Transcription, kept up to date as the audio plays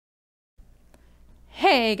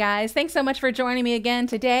Hey guys, thanks so much for joining me again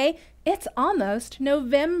today. It's almost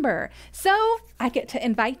November, so I get to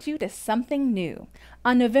invite you to something new.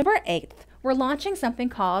 On November 8th, we're launching something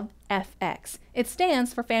called FX. It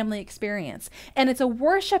stands for Family Experience, and it's a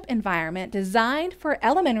worship environment designed for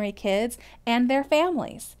elementary kids and their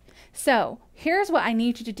families. So here's what I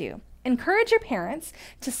need you to do. Encourage your parents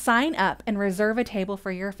to sign up and reserve a table for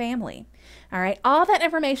your family. All right, all that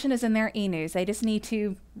information is in their e-news. They just need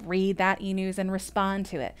to read that e-news and respond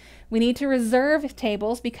to it. We need to reserve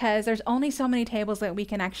tables because there's only so many tables that we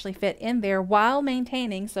can actually fit in there while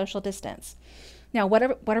maintaining social distance. Now, what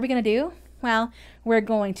are we going to do? Well, we're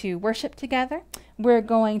going to worship together, we're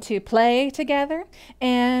going to play together,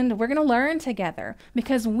 and we're going to learn together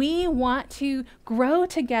because we want to grow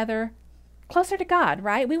together closer to God,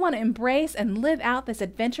 right? We want to embrace and live out this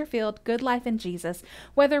adventure-filled good life in Jesus,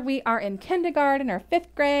 whether we are in kindergarten or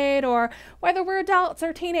 5th grade or whether we're adults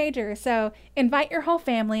or teenagers. So invite your whole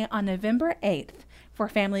family on November 8th for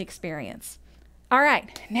Family Experience. All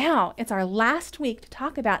right, now it's our last week to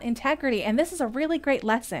talk about integrity, and this is a really great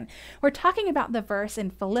lesson. We're talking about the verse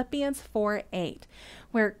in Philippians 4:8,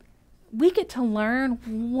 where we get to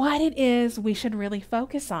learn what it is we should really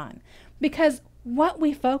focus on, because what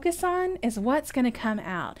we focus on is what's going to come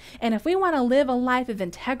out. And if we want to live a life of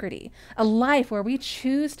integrity, a life where we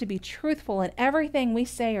choose to be truthful in everything we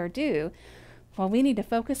say or do, well, we need to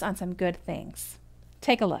focus on some good things.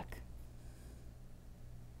 Take a look.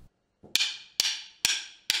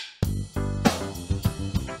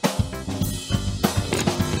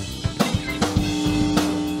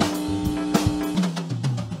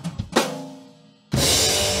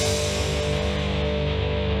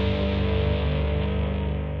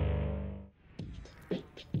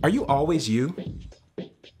 Are you always you?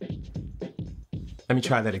 Let me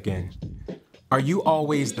try that again. Are you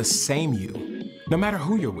always the same you, no matter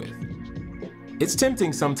who you're with? It's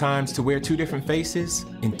tempting sometimes to wear two different faces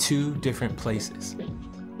in two different places.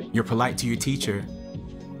 You're polite to your teacher,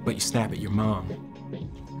 but you snap at your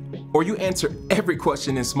mom. Or you answer every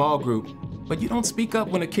question in small group, but you don't speak up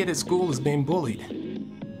when a kid at school is being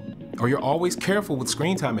bullied. Or you're always careful with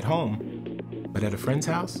screen time at home, but at a friend's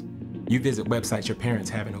house, you visit websites your parents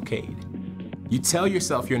haven't okayed. You tell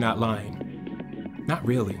yourself you're not lying. Not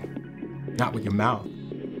really. Not with your mouth.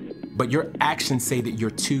 But your actions say that you're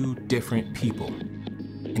two different people.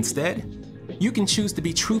 Instead, you can choose to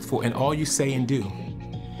be truthful in all you say and do.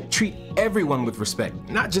 Treat everyone with respect,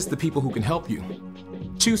 not just the people who can help you.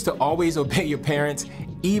 Choose to always obey your parents,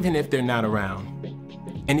 even if they're not around.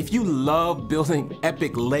 And if you love building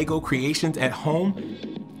epic Lego creations at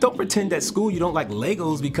home, don't pretend at school you don't like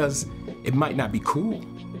Legos because it might not be cool.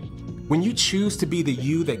 When you choose to be the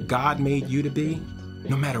you that God made you to be,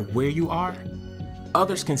 no matter where you are,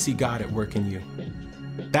 others can see God at work in you.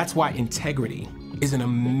 That's why integrity is an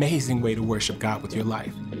amazing way to worship God with your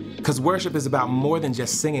life. Because worship is about more than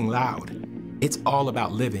just singing loud. It's all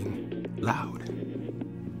about living loud.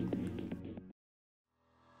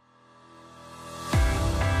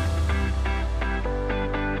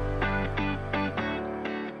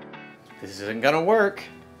 This isn't gonna work.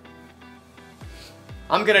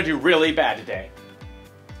 I'm gonna do really bad today.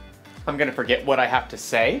 I'm gonna forget what I have to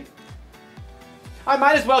say. I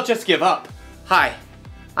might as well just give up. Hi,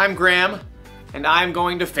 I'm Graham, and I'm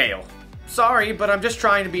going to fail. Sorry, but I'm just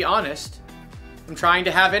trying to be honest. I'm trying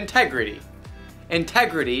to have integrity.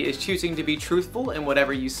 Integrity is choosing to be truthful in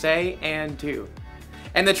whatever you say and do.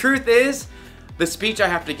 And the truth is, the speech I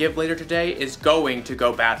have to give later today is going to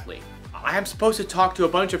go badly. I am supposed to talk to a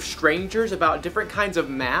bunch of strangers about different kinds of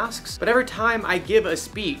masks, but every time I give a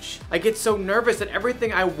speech, I get so nervous that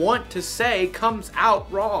everything I want to say comes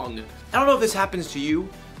out wrong. I don't know if this happens to you,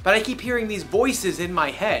 but I keep hearing these voices in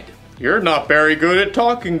my head. You're not very good at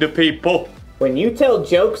talking to people. When you tell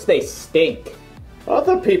jokes, they stink.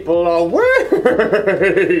 Other people are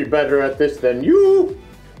way better at this than you.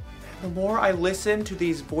 The more I listen to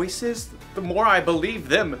these voices, the more I believe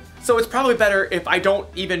them. So it's probably better if I don't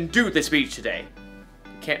even do the speech today.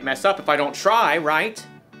 Can't mess up if I don't try, right?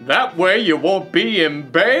 That way you won't be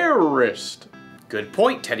embarrassed. Good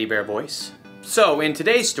point, teddy bear voice. So in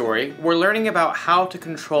today's story, we're learning about how to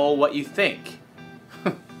control what you think.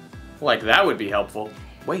 Like that would be helpful.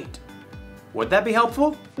 Wait, would that be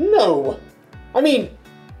helpful? No. I mean,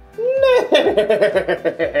 nay.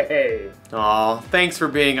 Aw, thanks for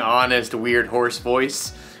being honest, weird horse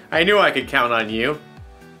voice. I knew I could count on you.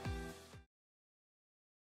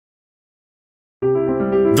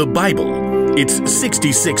 The Bible. It's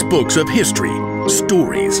 66 books of history,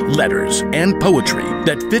 stories, letters, and poetry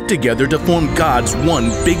that fit together to form God's one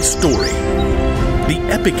big story. the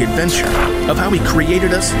epic adventure of how He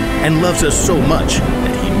created us and loves us so much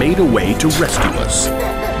that He made a way to rescue us.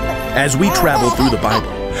 As we travel through the Bible,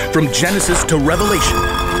 from Genesis to Revelation,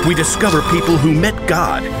 we discover people who met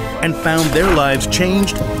God and found their lives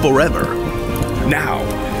changed forever. Now,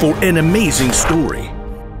 for an amazing story.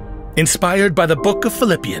 Inspired by the book of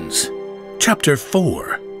Philippians, chapter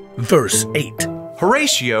 4, verse 8.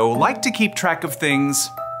 Horatio liked to keep track of things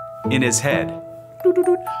in his head.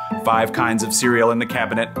 5 kinds of cereal in the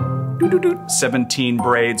cabinet. 17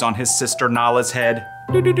 braids on his sister Nala's head.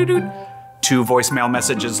 2 voicemail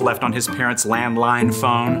messages left on his parents' landline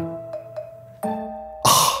phone.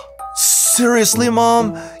 Seriously,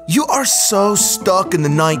 Mom? You are so stuck in the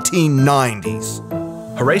 1990s.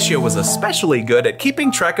 Horatio was especially good at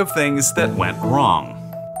keeping track of things that went wrong.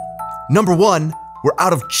 Number 1, we're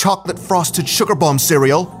out of chocolate frosted sugar bomb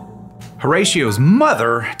cereal. Horatio's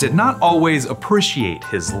mother did not always appreciate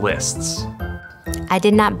his lists. I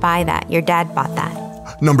did not buy that. Your dad bought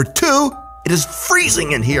that. Number 2, it is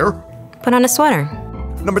freezing in here. Put on a sweater.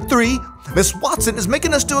 Number 3, Miss Watson is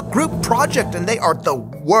making us do a group project and they are the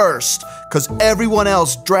worst because everyone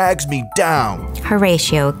else drags me down.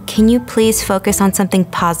 Horatio, can you please focus on something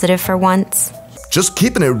positive for once? Just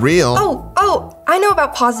keeping it real. Oh, I know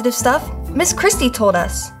about positive stuff. Miss Christie told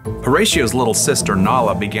us. Horatio's little sister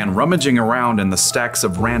Nala began rummaging around in the stacks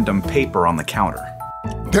of random paper on the counter.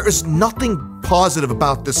 There is nothing positive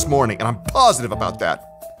about this morning, and I'm positive about that.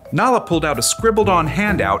 Nala pulled out a scribbled-on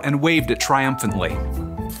handout and waved it triumphantly.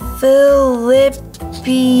 Philippians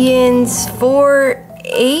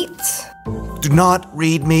 4:8. Do not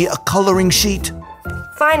read me a coloring sheet.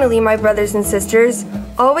 Finally, my brothers and sisters,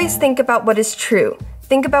 always think about what is true.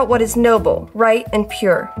 Think about what is noble, right, and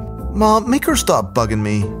pure. Mom, make her stop bugging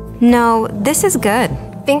me. No, this is good.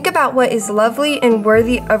 Think about what is lovely and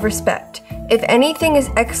worthy of respect. If anything is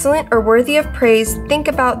excellent or worthy of praise, think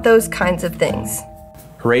about those kinds of things.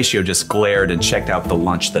 Horatio just glared and checked out the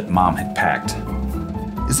lunch that Mom had packed.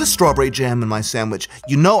 Is this strawberry jam in my sandwich?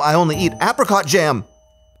 You know I only eat apricot jam.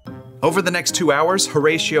 Over the next 2 hours,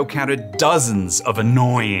 Horatio counted dozens of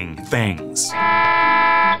annoying things.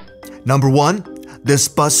 Number 1, this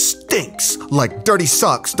bus stinks like dirty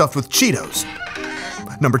socks stuffed with Cheetos.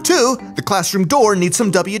 Number 2, the classroom door needs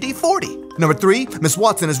some WD-40. Number 3, Miss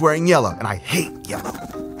Watson is wearing yellow, and I hate yellow.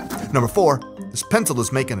 Number 4, this pencil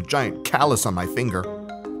is making a giant callus on my finger.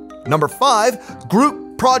 Number 5,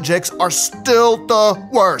 group projects are still the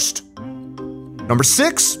worst. Number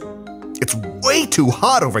 6, it's way too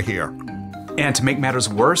hot over here. And to make matters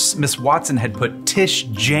worse, Miss Watson had put Tish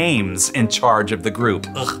James in charge of the group.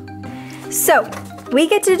 Ugh. So, we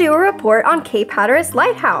get to do a report on Cape Hatteras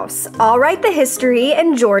Lighthouse. I'll write the history,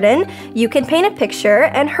 and Jordan, you can paint a picture,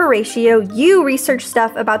 and Horatio, you research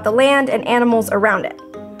stuff about the land and animals around it.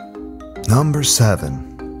 Number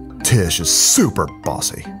 7, Tish is super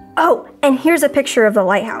bossy. Oh, and here's a picture of the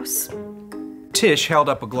lighthouse. Tish held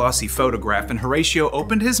up a glossy photograph and Horatio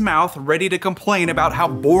opened his mouth, ready to complain about how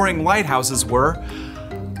boring lighthouses were.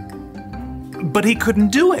 But he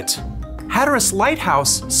couldn't do it. Hatteras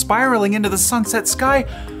Lighthouse, spiraling into the sunset sky,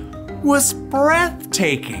 was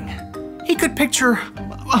breathtaking. He could picture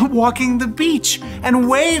walking the beach and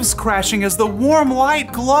waves crashing as the warm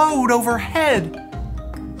light glowed overhead.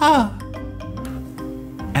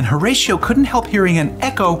 And Horatio couldn't help hearing an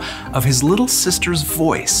echo of his little sister's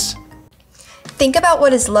voice. Think about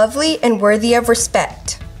what is lovely and worthy of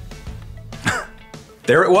respect.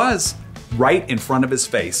 There it was, right in front of his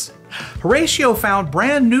face. Horatio found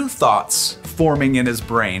brand new thoughts forming in his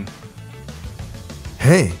brain.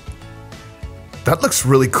 Hey, that looks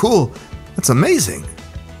really cool. That's amazing.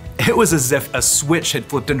 It was as if a switch had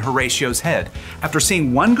flipped in Horatio's head. After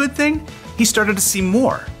seeing one good thing, he started to see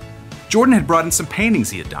more. Jordan had brought in some paintings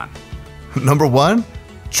he had done. Number 1,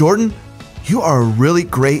 Jordan, you are a really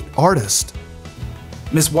great artist.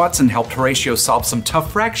 Miss Watson helped Horatio solve some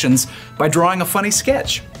tough fractions by drawing a funny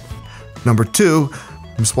sketch. Number 2,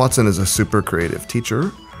 Miss Watson is a super creative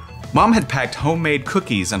teacher. Mom had packed homemade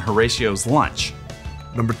cookies in Horatio's lunch.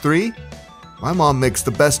 Number 3, my mom makes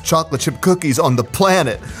the best chocolate chip cookies on the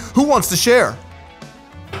planet. Who wants to share?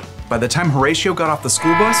 By the time Horatio got off the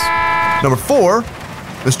school bus, Number 4,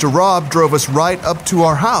 Mr. Rob drove us right up to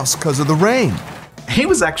our house because of the rain. he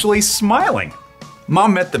was actually smiling.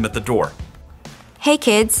 Mom met them at the door. Hey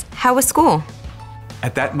kids, how was school?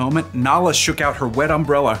 At that moment, Nala shook out her wet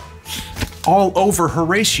umbrella all over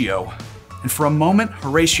Horatio. And for a moment,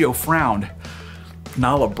 Horatio frowned.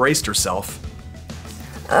 Nala braced herself.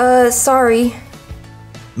 Sorry.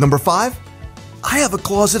 Number 5, I have a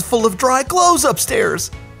closet full of dry clothes upstairs.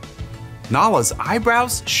 Nala's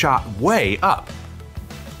eyebrows shot way up.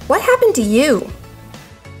 What happened to you?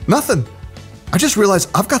 Nothing. I just realized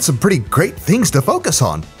I've got some pretty great things to focus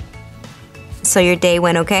on. So your day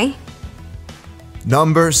went okay?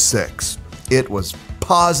 Number 6. It was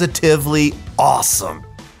positively awesome.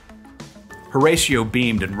 Horatio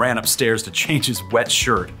beamed and ran upstairs to change his wet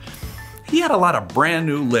shirt. He had a lot of brand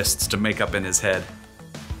new lists to make up in his head.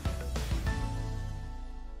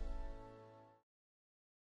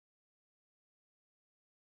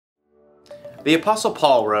 The Apostle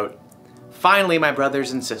Paul wrote, "Finally, my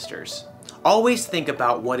brothers and sisters, always think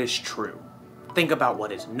about what is true. Think about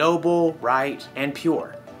what is noble, right, and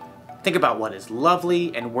pure. Think about what is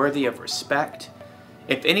lovely and worthy of respect.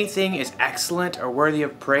 If anything is excellent or worthy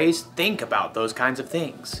of praise, think about those kinds of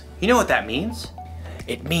things." You know what that means?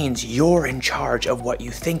 It means you're in charge of what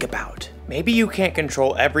you think about. Maybe you can't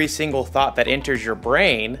control every single thought that enters your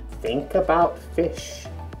brain. Think about fish.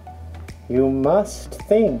 You must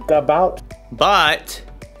think about... But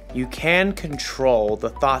you can control the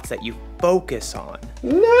thoughts that you focus on.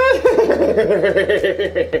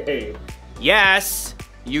 Yes,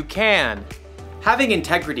 you can. Having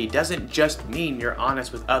integrity doesn't just mean you're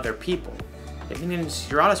honest with other people. It means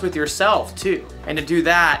you're honest with yourself too. And to do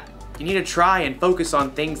that, you need to try and focus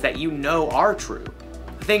on things that you know are true.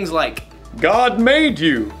 Things like, God made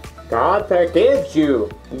you. God forgives you.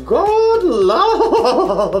 God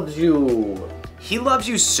loves you. He loves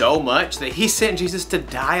you so much that he sent Jesus to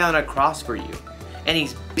die on a cross for you. And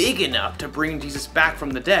he's big enough to bring Jesus back from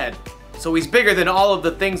the dead. So he's bigger than all of the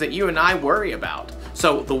things that you and I worry about.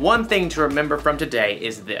 So the one thing to remember from today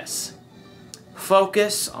is this.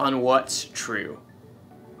 Focus on what's true.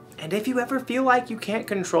 And if you ever feel like you can't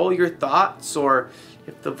control your thoughts, or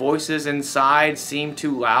if the voices inside seem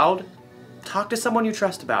too loud, talk to someone you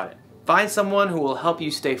trust about it. Find someone who will help you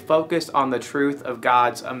stay focused on the truth of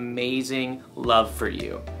God's amazing love for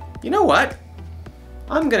you. You know what?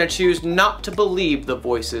 I'm gonna choose not to believe the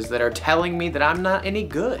voices that are telling me that I'm not any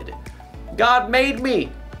good. God made me.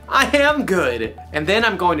 I am good. And then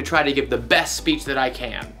I'm going to try to give the best speech that I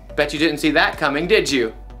can. Bet you didn't see that coming, did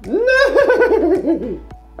you? No.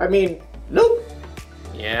 I mean, nope.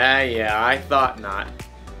 Yeah, I thought not.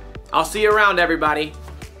 I'll see you around, everybody.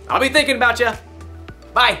 I'll be thinking about you.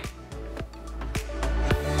 Bye.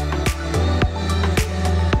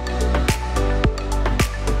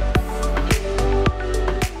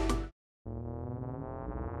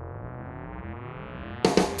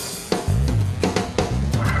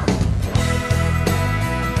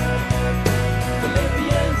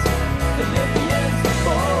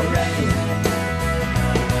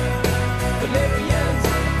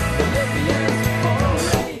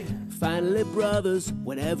 Brothers,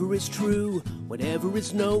 whatever is true, whatever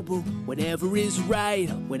is noble, whatever is right,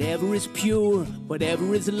 whatever is pure,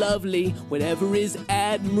 whatever is lovely, whatever is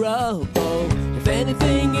admirable, if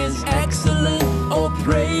anything is excellent or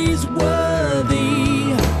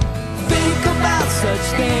praiseworthy, think about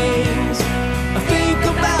such things. Think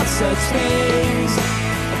about such things.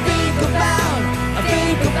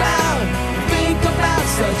 Think about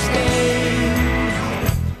such things.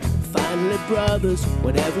 Finally, brothers,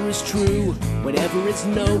 whatever is true, whatever is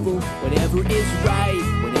noble, whatever is right,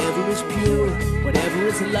 whatever is pure, whatever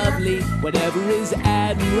is lovely, whatever is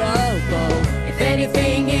admirable, if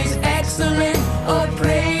anything is excellent or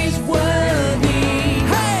praiseworthy,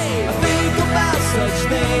 hey, think about such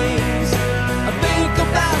things. Think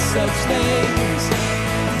about such things.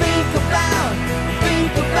 Think about such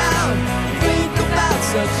things. Think about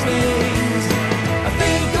such things.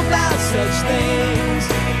 Think about such things.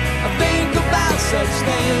 Think about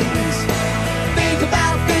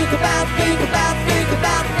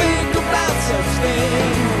such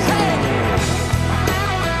things. Hey!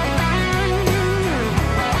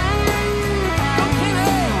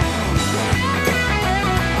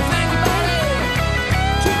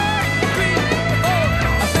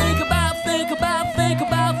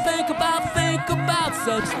 Think about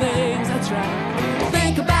such things. That's right.